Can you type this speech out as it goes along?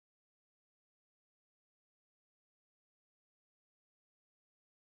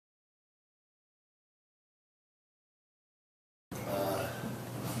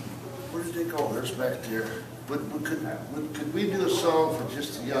Oh, there's back there. Could we do a song for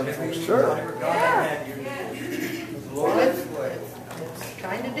just the young folks? Sure. It's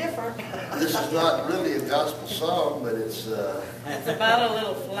kind of different. This is not really a gospel song, but it's about a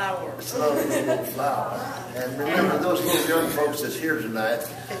little flower. It's about a little flower. And remember, those little young folks that's here tonight,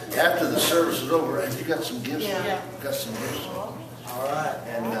 after the service is over, have you got some gifts? Yeah. Got some gifts. All right.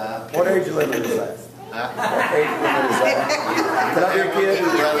 And What age limit is that? huh? What age limit is that? Can I be a kid?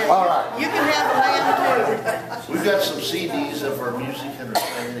 All right. You can have lamb too. We've got some CDs of our music and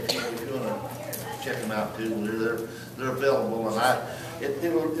if you want to check them out too, they're available, and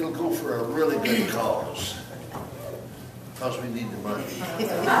it'll go for a really good cause. Because we need the money.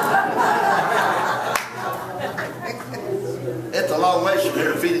 It's a long way from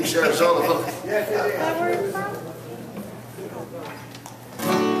here, Phoenix, Arizona.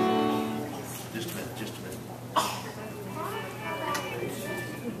 Just a minute.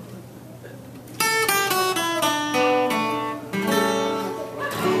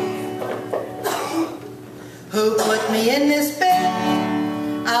 Who put me in this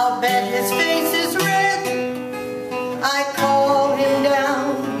bed? I'll bet his face is red. I call him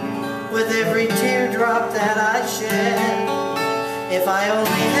down with every teardrop that I shed. If I only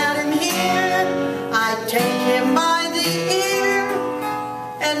had him here, I'd take him by the ear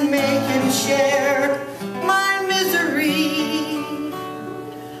and make him share my misery.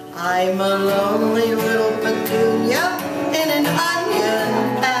 I'm a lonely little petunia in an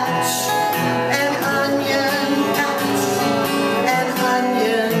onion patch. An onion patch. An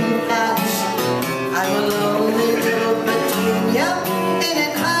onion patch. I'm a lonely little petunia in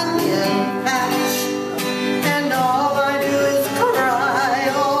an onion patch. And all I do is cry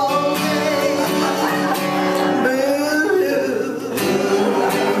all day. Boo-hoo.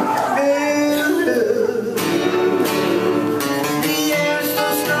 Boo-hoo. The air's so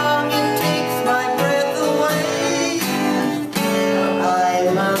strong it takes my breath away.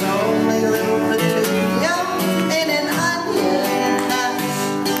 I'm a lonely little petunia in an onion patch.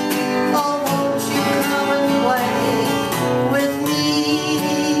 Oh, won't you come and play with me?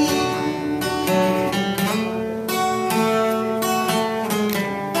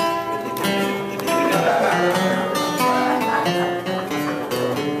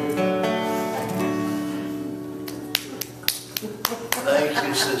 Thank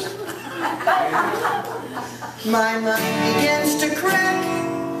you, sister. My mind begins to crack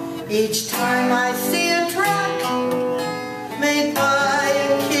each time I see a track made by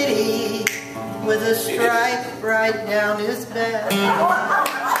a kitty with a stripe right down his back.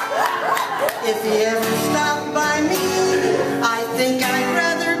 If he ever stopped by me, I think I'd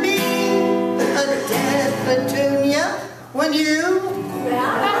rather be a dead petunia when you.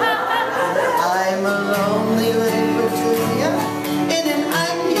 I'm a lonely little petunia in an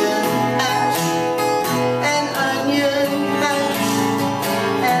onion patch. An onion patch.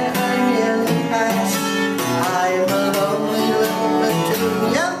 An onion patch. I'm a lonely little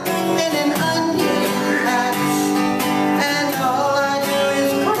petunia in an onion patch. And all I do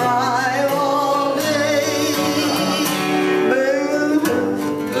is cry all day. Boo-hoo.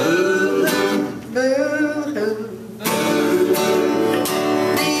 Boo-hoo.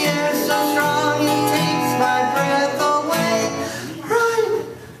 The air's so strong it takes my breath away. Right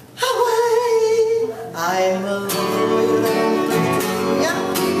away. I'm a lonely little petunia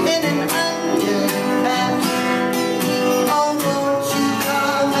in an onion patch. Oh, won't you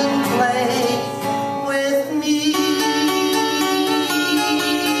come and play with me?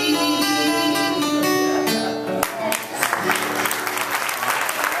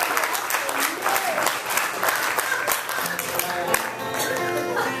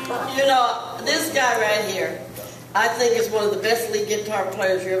 You know, this guy right here, I think is one of the best lead guitar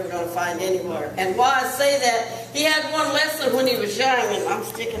players you're ever going to find anywhere. And why I say that, he had one lesson when he was young, and I'm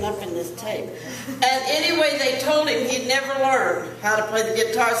sticking up in this tape. And anyway, they told him he'd never learn how to play the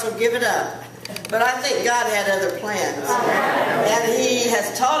guitar, so give it up. But I think God had other plans. And he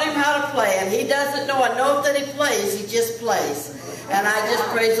has taught him how to play, and he doesn't know. I know that he plays, he just plays. And I just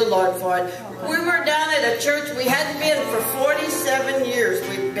praise the Lord for it. We were down at a church. We hadn't been for 47 years.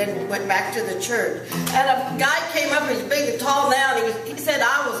 Went back to the church. And a guy came up, he's big and tall now, and he said,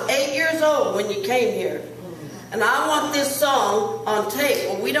 I was 8 years old when you came here. And I want this song on tape.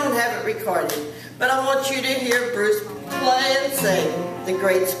 Well, we don't have it recorded. But I want you to hear Bruce play and sing The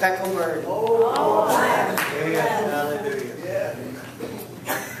Great Speckled Bird. Oh, hallelujah.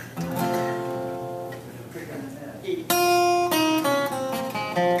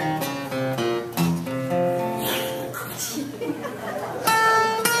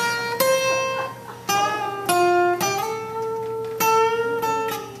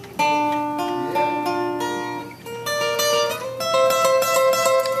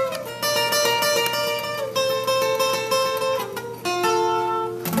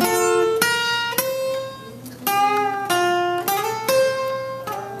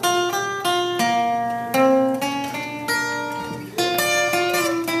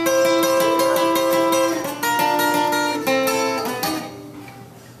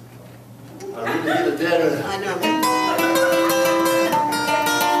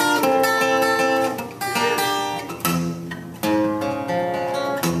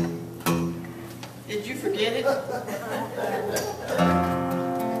 it.